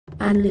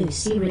I'm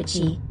Lucy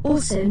Ritchie,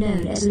 also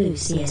known as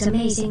Lucy at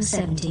Amazing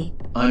 70.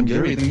 I'm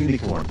Gary the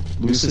Unicorn,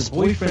 Lucy's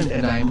boyfriend,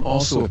 and I am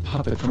also a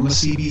puppet from the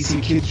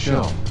CBC Kids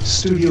show,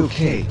 Studio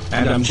K.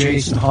 And I'm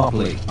Jason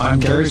Hopley, I'm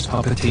Gary's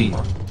puppeteer.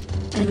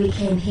 And we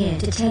came here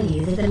to tell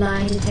you that the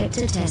lie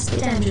detector test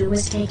that Andrew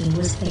was taking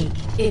was fake.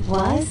 It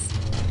was?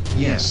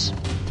 Yes.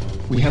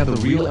 We have the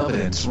real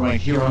evidence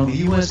right here on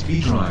the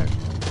USB drive.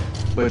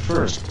 But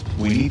first,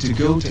 we need to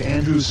go to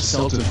Andrew's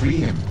cell to free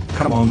him.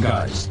 Come on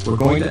guys, we're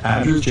going to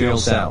Andrew's jail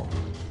cell.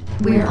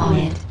 We're on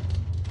it.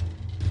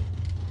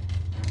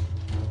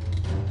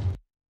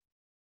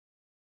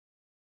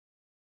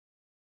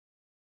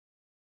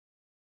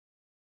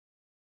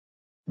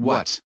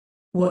 What?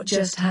 What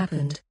just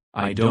happened?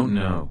 I don't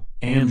know.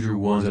 Andrew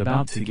was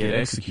about to get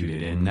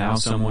executed and now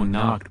someone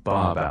knocked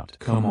Bob out.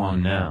 Come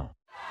on now.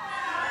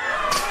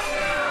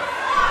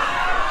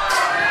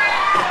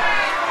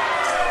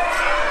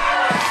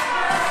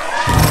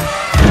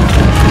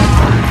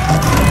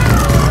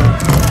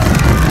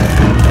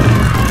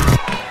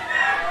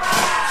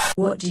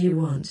 What do you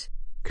want?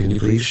 Can you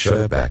please shut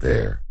up back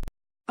there?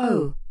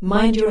 Oh,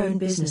 mind your own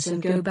business and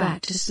go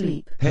back to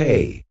sleep.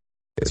 Hey!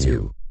 It's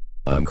you.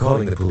 I'm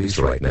calling the police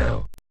right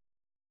now.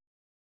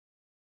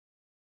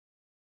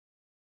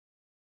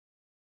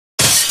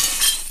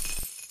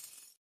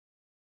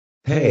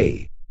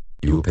 Hey!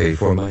 You'll pay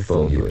for my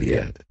phone, you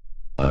idiot.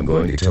 I'm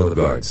going to tell the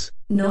guards.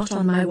 Not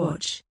on my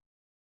watch.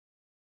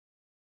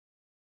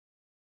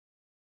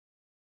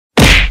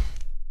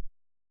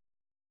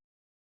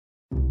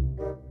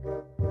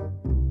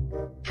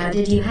 How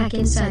did you hack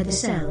inside the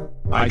cell?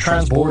 I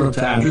transported him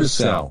to Andrew's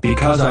cell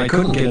because I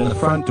couldn't get in the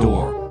front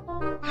door.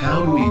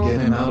 How do we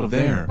get him out of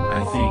there?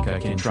 I think I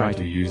can try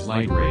to use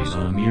light rays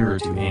on a mirror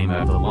to aim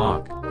at the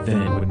lock.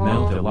 Then it would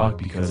melt the lock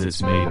because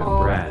it's made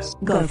of brass.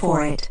 Go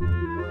for it.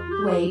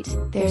 Wait,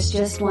 there's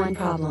just one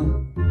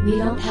problem. We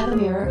don't have a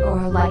mirror or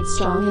a light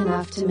strong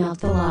enough to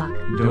melt the lock.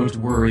 Don't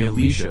worry,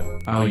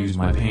 Alicia. I'll use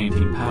my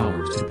painting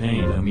powers to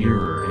paint a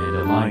mirror and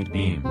a light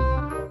beam.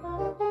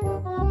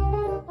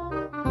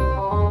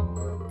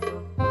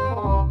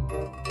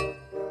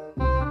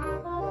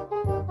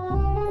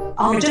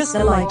 I'll adjust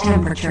the light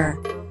temperature.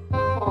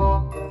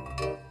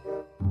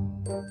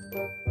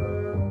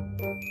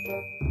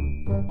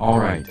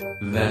 Alright,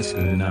 that's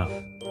good enough.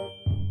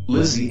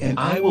 Lizzie and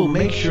I will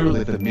make sure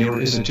that the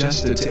mirror is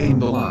adjusted to aim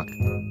the lock.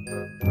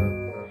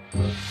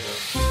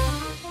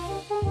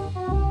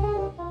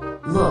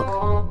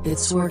 Look,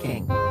 it's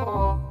working.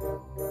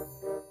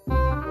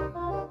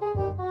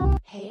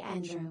 Hey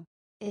Andrew,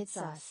 it's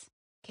us.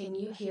 Can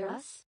you hear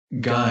us?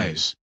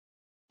 Guys.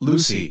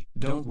 Lucy.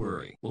 Don't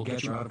worry, we'll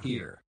get you out of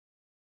here.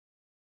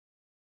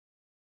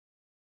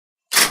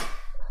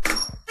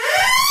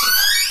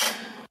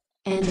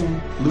 Andrew.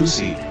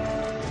 Lucy.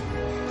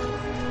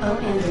 Oh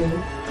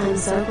Andrew, I'm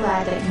so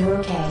glad that you're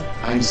okay.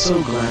 I'm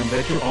so glad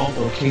that you're all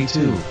okay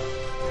too.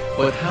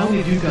 But how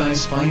did you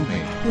guys find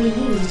me? We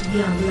used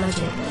Vyond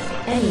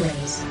logic.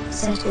 Anyways,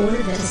 set all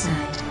of that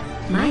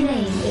aside. My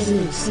name is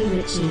Lucy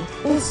Ritchie,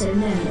 also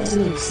known as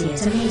Lucy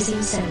at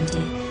Amazing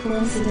 70.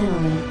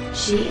 Coincidentally,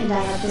 she and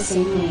I have the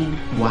same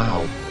name.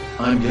 Wow.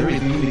 I'm Gary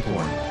the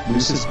Unicorn,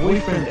 Lucy's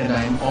boyfriend, and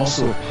I am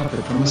also a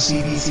puppet from the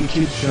CBC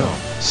Kids show,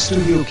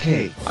 Studio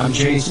K. I'm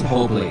Jason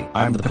Hopley,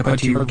 I'm the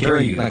puppeteer of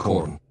Gary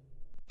Unicorn.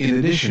 In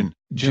addition,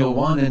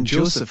 Joanne and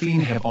Josephine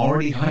have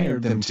already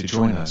hired them to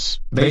join us.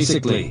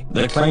 Basically,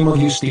 the claim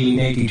of you stealing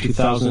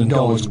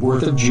 $82,000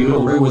 worth of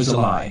jewelry was a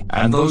lie,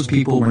 and those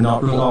people were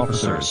not real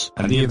officers,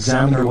 and the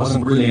examiner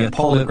wasn't really a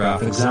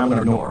polygraph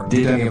examiner, nor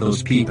did any of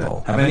those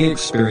people have any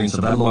experience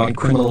of that law and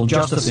criminal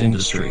justice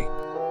industry.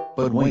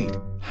 But wait,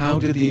 how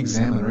did the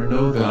examiner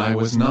know that I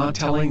was not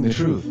telling the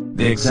truth?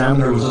 The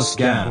examiner was a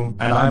scam,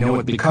 and I know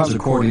it because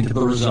according to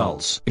the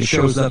results, it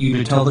shows that you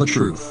did tell the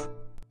truth.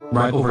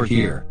 Right over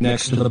here,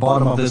 next to the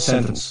bottom of this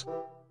sentence.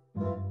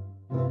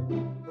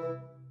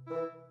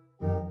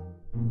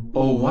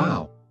 Oh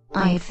wow.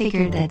 I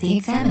figured that the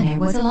examiner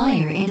was a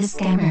liar and a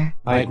scammer.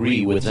 I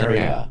agree with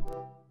Zaria.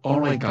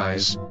 Alright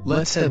guys,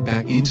 let's head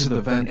back into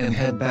the van and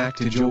head back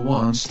to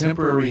Joanne's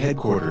temporary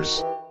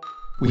headquarters.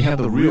 We have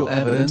the real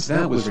evidence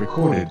that was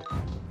recorded.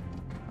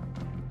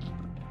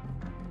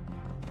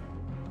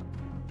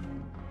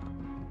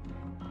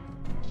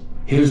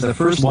 Here's the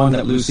first one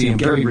that Lucy and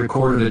Gary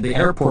recorded at the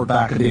airport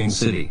back in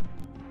City.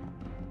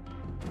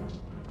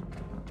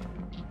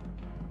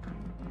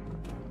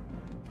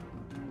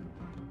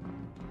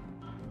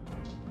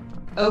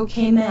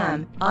 Okay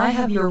ma'am, I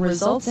have your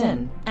results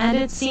in, and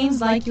it seems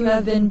like you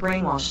have been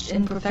brainwashed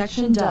in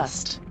perfection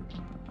dust.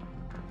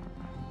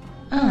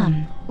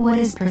 What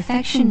is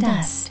perfection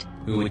dust?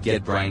 Who would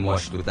get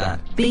brainwashed with that?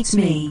 Beats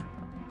me.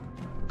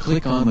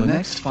 Click on the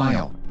next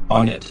file.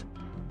 On it.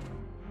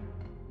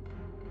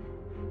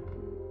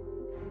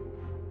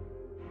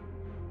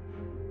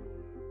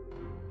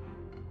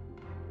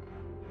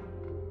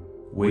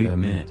 Wait a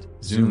minute,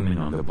 zoom in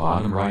on the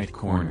bottom right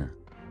corner.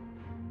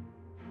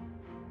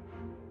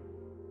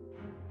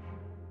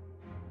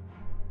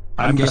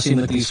 I'm guessing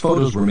that these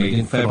photos were made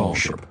in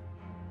Photoshop.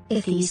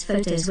 If these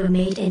photos were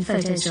made in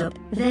Photoshop,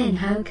 then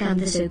how come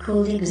the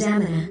so-called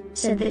examiner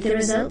said that the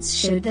results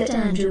showed that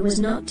Andrew was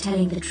not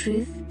telling the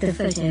truth? The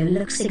photo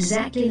looks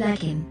exactly like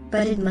him,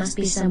 but it must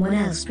be someone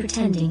else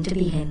pretending to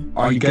be him.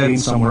 Are you getting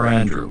somewhere,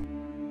 Andrew?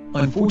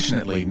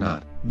 Unfortunately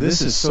not.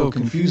 This is so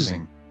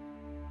confusing.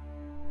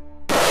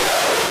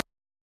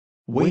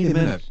 Wait a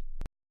minute.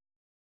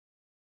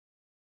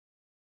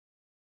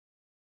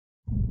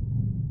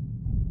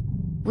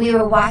 We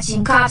were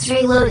watching Cops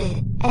Reloaded,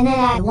 and then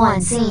at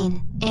one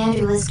scene,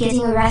 Andrew was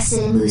getting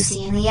arrested and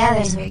Lucy and the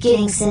others were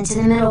getting sent to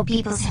the middle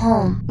people's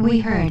home. We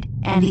heard,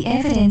 and the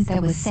evidence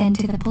that was sent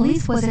to the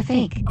police was a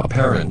fake.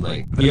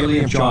 Apparently, Bailey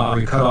and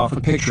Jari cut off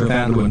a picture of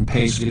Andrew and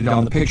pasted it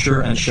on the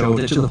picture and showed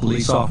it to the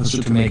police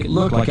officer to make it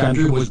look like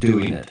Andrew was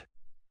doing it.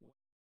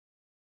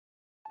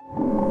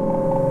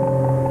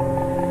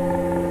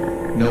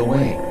 No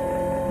way.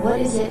 What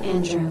is it,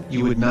 Andrew?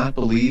 You would not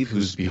believe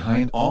who's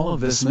behind all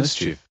of this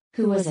mischief.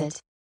 Who was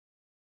it?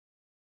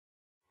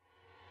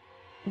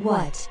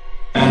 What?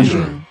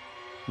 Andrew.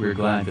 We're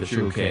glad that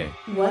you're okay.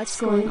 What's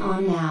going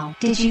on now?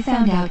 Did you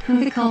find out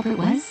who the culprit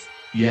was?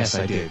 Yes,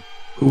 I did.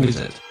 Who is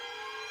it?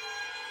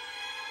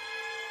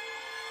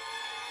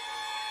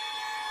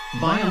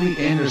 Vyond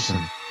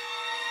Anderson.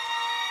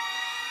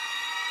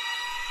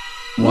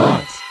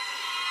 What?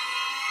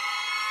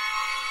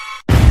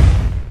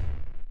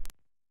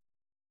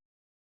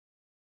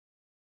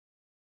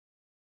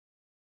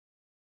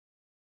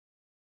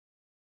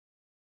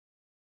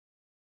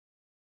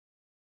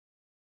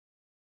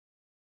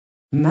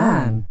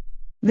 Man,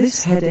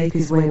 this headache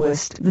is way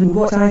worse than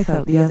what I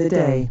felt the other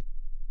day.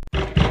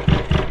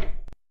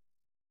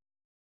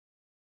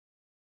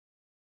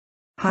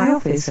 Hi,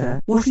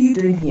 officer. What are you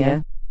doing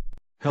here?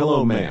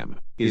 Hello, ma'am.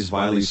 Is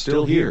Viley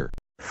still here?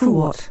 For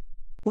what?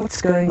 What's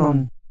going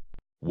on?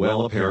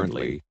 Well,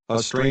 apparently,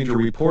 a stranger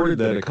reported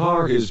that a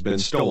car has been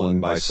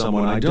stolen by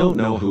someone. I don't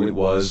know who it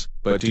was,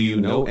 but do you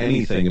know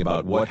anything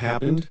about what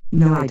happened?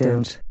 No, I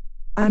don't.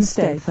 I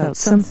instead felt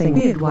something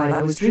weird while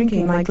I was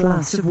drinking my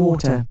glass of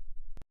water.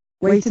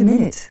 Wait a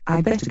minute, I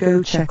better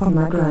go check on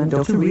my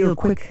granddaughter real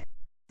quick.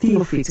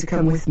 Feel free to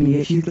come with me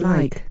if you'd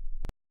like.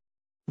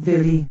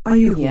 Villy, are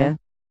you here?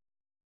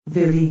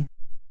 Villy,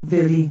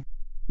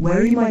 where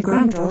are you, my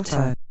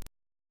granddaughter?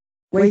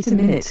 Wait a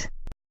minute.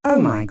 Oh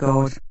my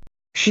god.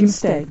 She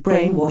instead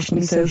brainwashed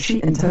me so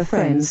she and her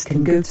friends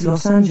can go to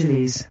Los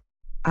Angeles.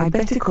 I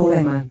better call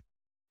Emma.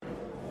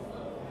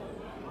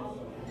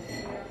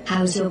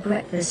 How's your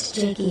breakfast,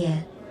 Jakey?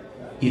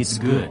 It's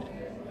good.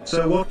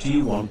 So what do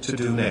you want to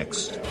do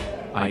next?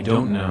 I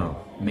don't know.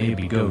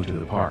 Maybe go to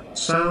the park.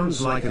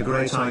 Sounds like a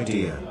great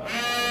idea.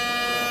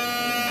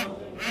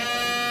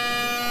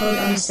 Hold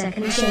on a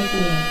second,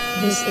 Jakey.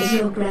 This is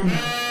your grandma.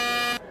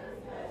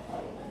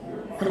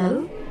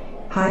 Hello?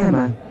 Hi,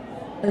 Emma.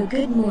 Oh,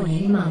 good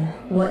morning, Mum.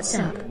 What's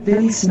up?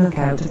 Villy snuck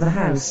out of the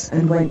house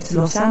and went to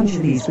Los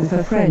Angeles with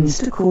her friends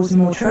to cause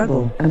more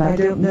trouble, and I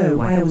don't know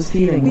why I was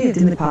feeling weird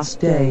in the past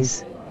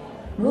days.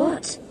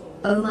 What?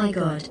 Oh my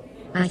god.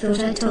 I thought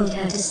I told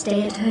her to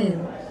stay at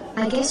home.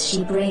 I guess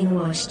she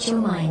brainwashed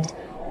your mind.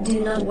 Do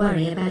not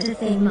worry about a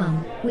thing,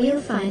 Mum. We'll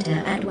find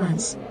her at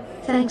once.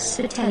 Thanks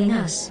for telling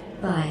us.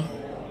 Bye.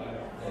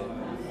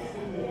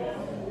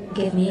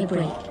 Give me a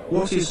break.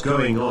 What is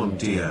going on,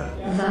 dear?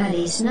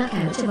 Viley snuck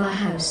out of our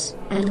house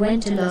and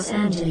went to Los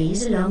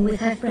Angeles along with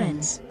her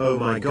friends. Oh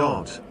my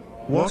god.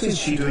 What is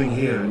she doing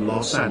here in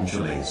Los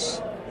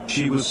Angeles?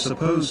 She was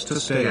supposed to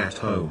stay at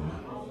home.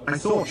 I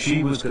thought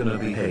she was gonna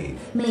behave.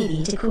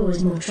 Maybe to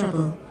cause more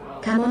trouble.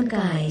 Come on,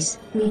 guys.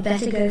 We'd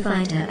better go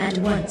find her at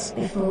once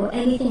before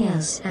anything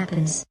else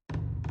happens.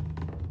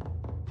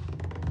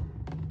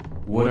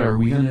 What are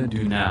we gonna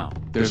do now?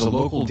 There's a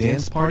local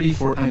dance party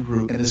for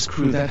Andrew and his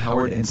crew that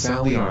Howard and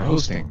Sally are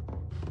hosting.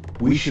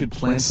 We should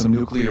plant some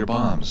nuclear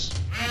bombs.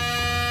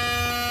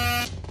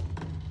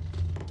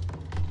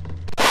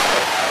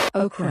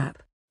 Oh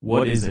crap.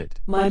 What is it?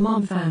 My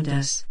mom found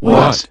us.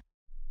 What?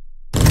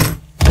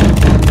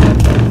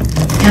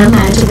 Come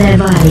out of there,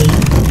 Viley.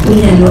 We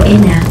know you're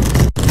in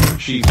there.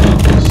 She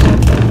found us.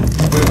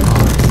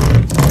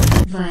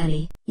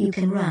 Viley, you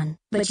can run,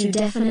 but you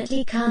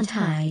definitely can't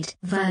hide.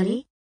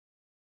 Viley?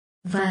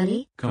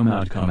 Viley? Come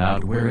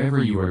out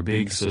wherever you are,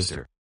 big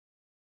sister.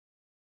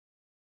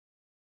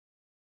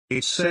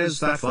 It says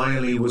that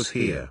Viley was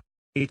here.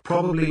 It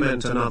probably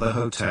meant another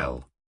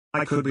hotel.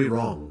 I could be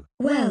wrong.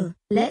 Well,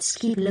 let's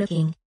keep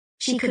looking.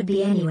 She could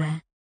be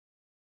anywhere.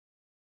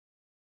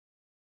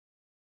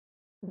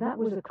 That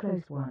was a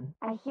close one.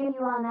 I hear you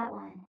on that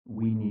one.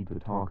 We need to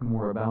talk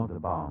more about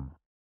the bomb.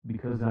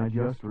 Because I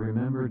just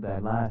remembered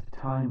that last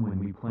time when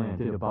we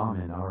planted a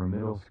bomb in our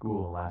middle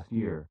school last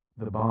year,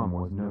 the bomb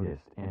was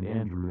noticed and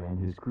Andrew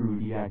and his crew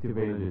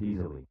deactivated it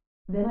easily.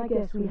 Then I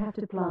guess we have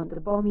to plant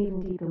the bomb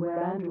even deeper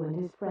where Andrew and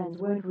his friends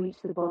won't reach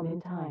the bomb in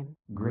time.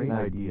 Great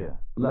idea.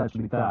 Let's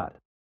do that.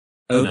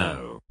 Oh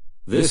no.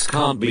 This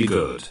can't be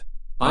good.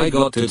 I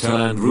got to tell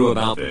Andrew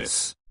about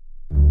this.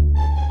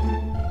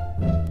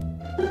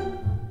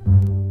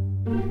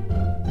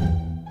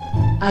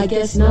 I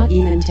guess not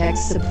even tech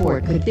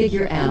support could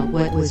figure out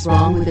what was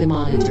wrong with the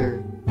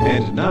monitor.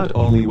 And not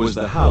only was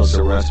the house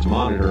arrest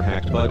monitor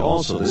hacked, but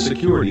also the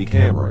security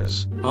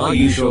cameras. Are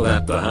you sure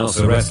that the house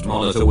arrest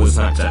monitor was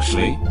hacked,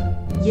 Ashley?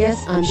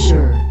 Yes, I'm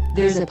sure.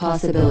 There's a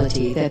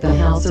possibility that the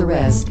house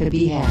arrest could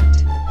be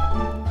hacked.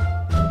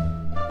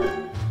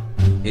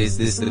 Is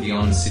this the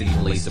Vyond City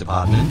Police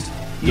Department?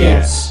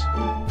 Yes.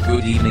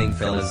 Good evening,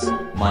 fellas.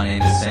 My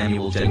name is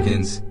Samuel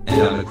Jenkins,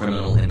 and I'm a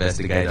criminal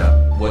investigator.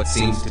 What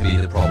seems to be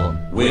the problem?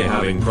 We're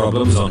having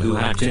problems on who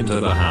hacked into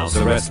the house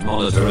arrest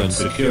monitor and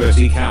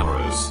security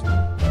cameras.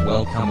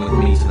 Well, come with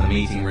me to the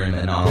meeting room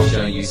and I'll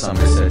show you some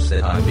research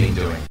that I've been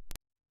doing.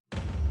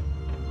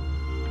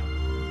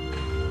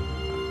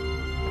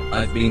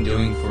 I've been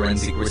doing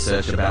forensic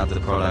research about the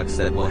products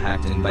that were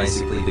hacked, and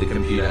basically the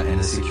computer and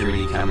the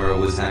security camera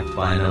was hacked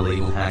by an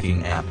illegal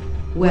hacking app.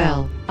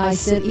 Well, I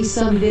sent you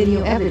some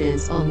video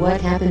evidence on what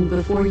happened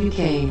before you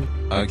came.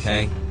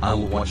 Okay, I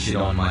will watch it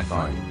on my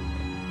phone.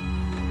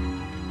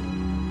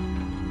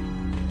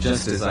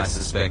 Just as I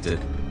suspected.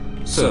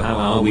 So how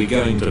are we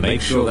going to make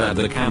sure that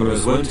the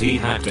cameras won't be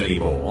hacked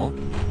anymore?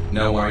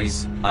 No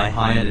worries, I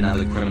hired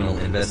another criminal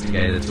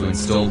investigator to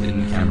install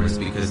hidden cameras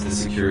because the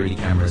security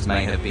cameras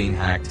may have been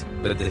hacked,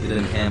 but the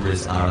hidden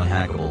cameras are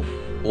unhackable.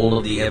 All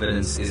of the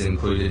evidence is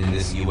included in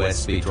this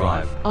USB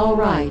drive.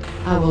 Alright,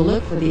 I will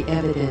look for the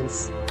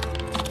evidence.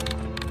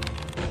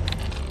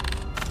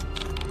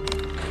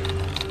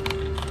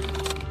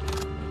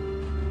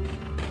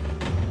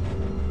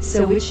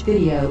 So which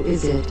video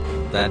is it?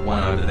 That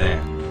one over there.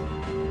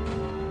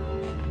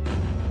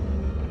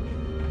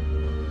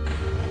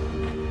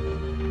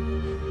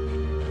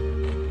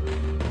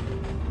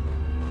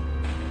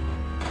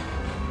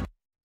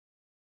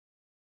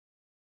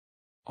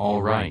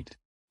 Alright.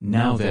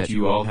 Now that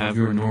you all have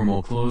your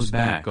normal clothes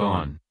back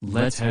on,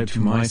 let's head to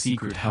my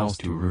secret house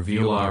to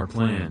reveal our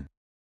plan.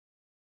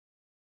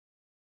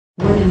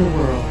 What in the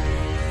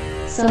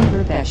world? Some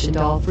perfection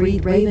doll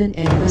freed Raven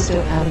and Christo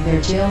out of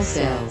their jail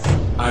cells.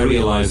 I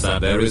realize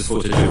that there is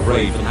footage of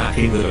Raven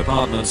hacking the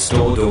department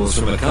store doors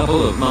from a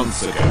couple of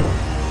months ago.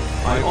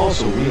 I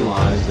also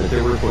realized that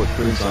there were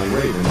footprints on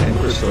Raven and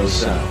Christo's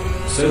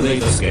cell. So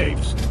they've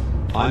escaped.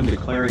 I'm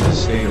declaring a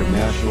state of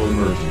national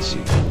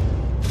emergency.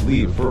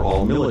 Leave for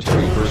all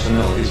military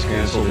personnel is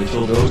cancelled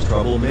until those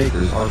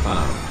troublemakers are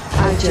found.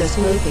 I've just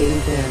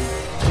located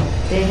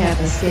them. They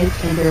have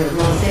escaped and they're in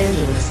Los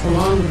Angeles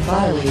along with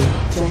Biley,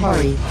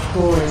 Jahari,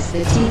 Boris,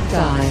 the Teeth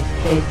Guy,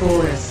 Faye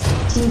Forrest,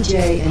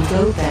 TJ and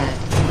GoFat.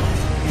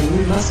 And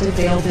we must have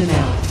bailed them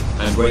out.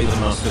 And Raven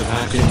must have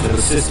hacked into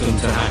the system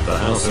to hack the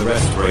house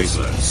arrest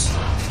bracelets.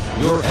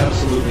 You're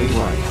absolutely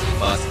right.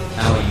 But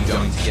how are you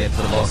going to get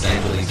to Los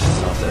Angeles to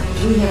stop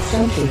them? We have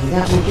something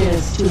that will get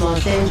us to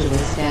Los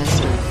Angeles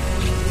faster.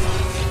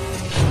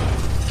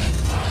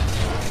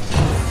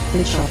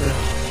 The chopper.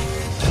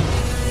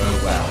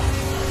 Oh wow.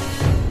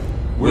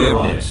 We're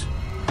on it.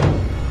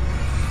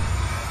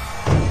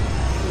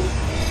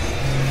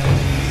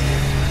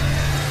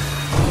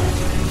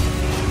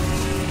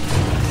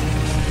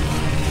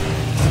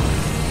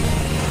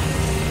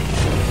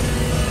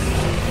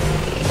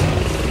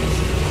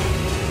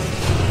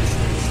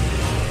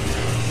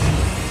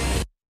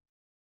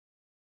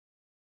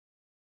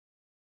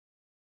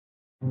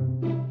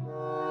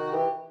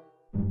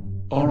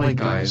 Alright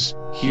guys,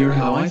 here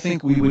how I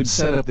think we would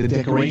set up the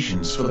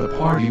decorations for the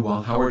party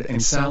while Howard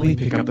and Sally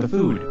pick up the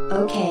food.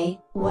 Okay,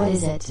 what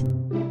is it?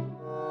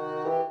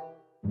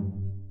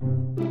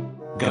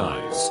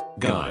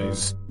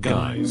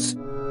 Guys,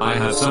 I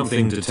have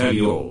something to tell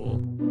you all.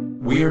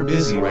 We're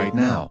busy right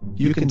now,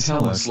 you can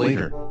tell us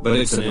later. But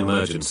it's an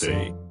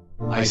emergency.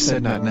 I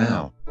said not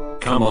now.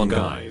 Come on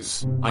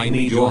guys, I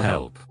need your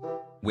help.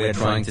 We're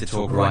trying to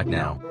talk right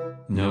now.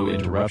 No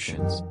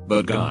interruptions.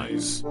 But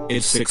guys,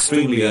 it's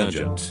extremely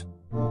urgent.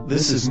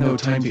 This is no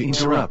time to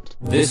interrupt.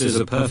 This is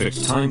a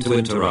perfect time to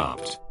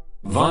interrupt.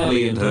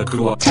 Viley and her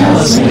crew are— Tell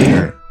us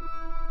later.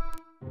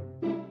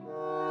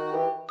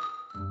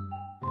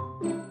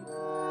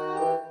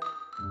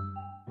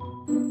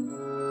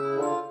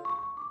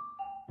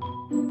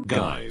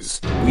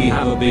 Guys, we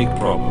have a big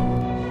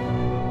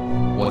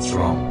problem. What's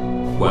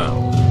wrong?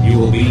 Well, you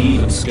will be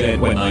even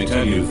scared when I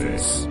tell you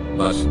this,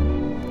 but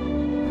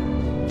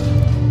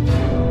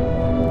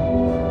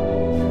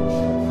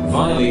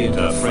Viley and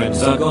her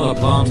friends are gonna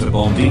plant a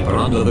bomb deeper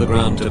under the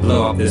ground to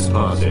blow up this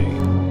party.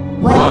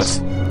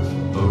 What?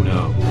 Oh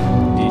no.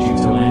 Did you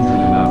tell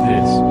Andrew about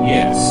this?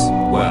 Yes,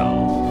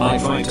 well, I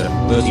tried to,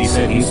 but he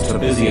said he's too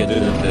busy and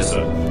didn't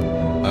listen.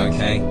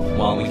 Okay,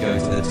 while we go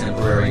to the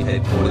temporary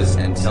headquarters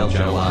and tell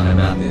Joanne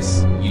about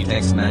this, you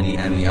text Mandy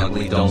and the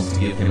ugly dolls to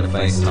give him a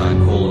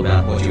FaceTime call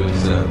about what you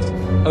observed.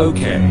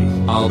 Okay,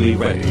 I'll be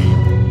ready.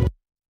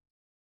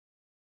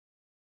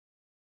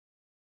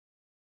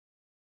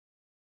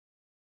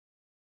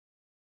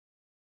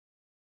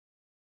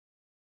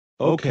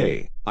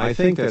 Okay, I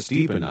think that's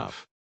deep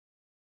enough.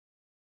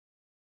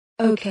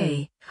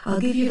 Okay, I'll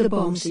give you the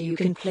bomb so you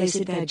can place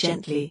it there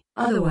gently,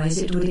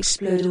 otherwise it would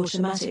explode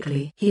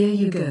automatically. Here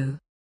you go.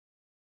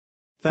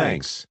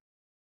 Thanks.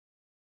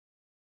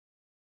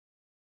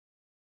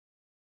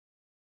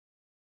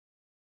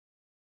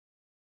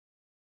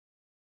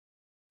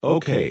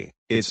 Okay,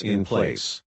 it's in place.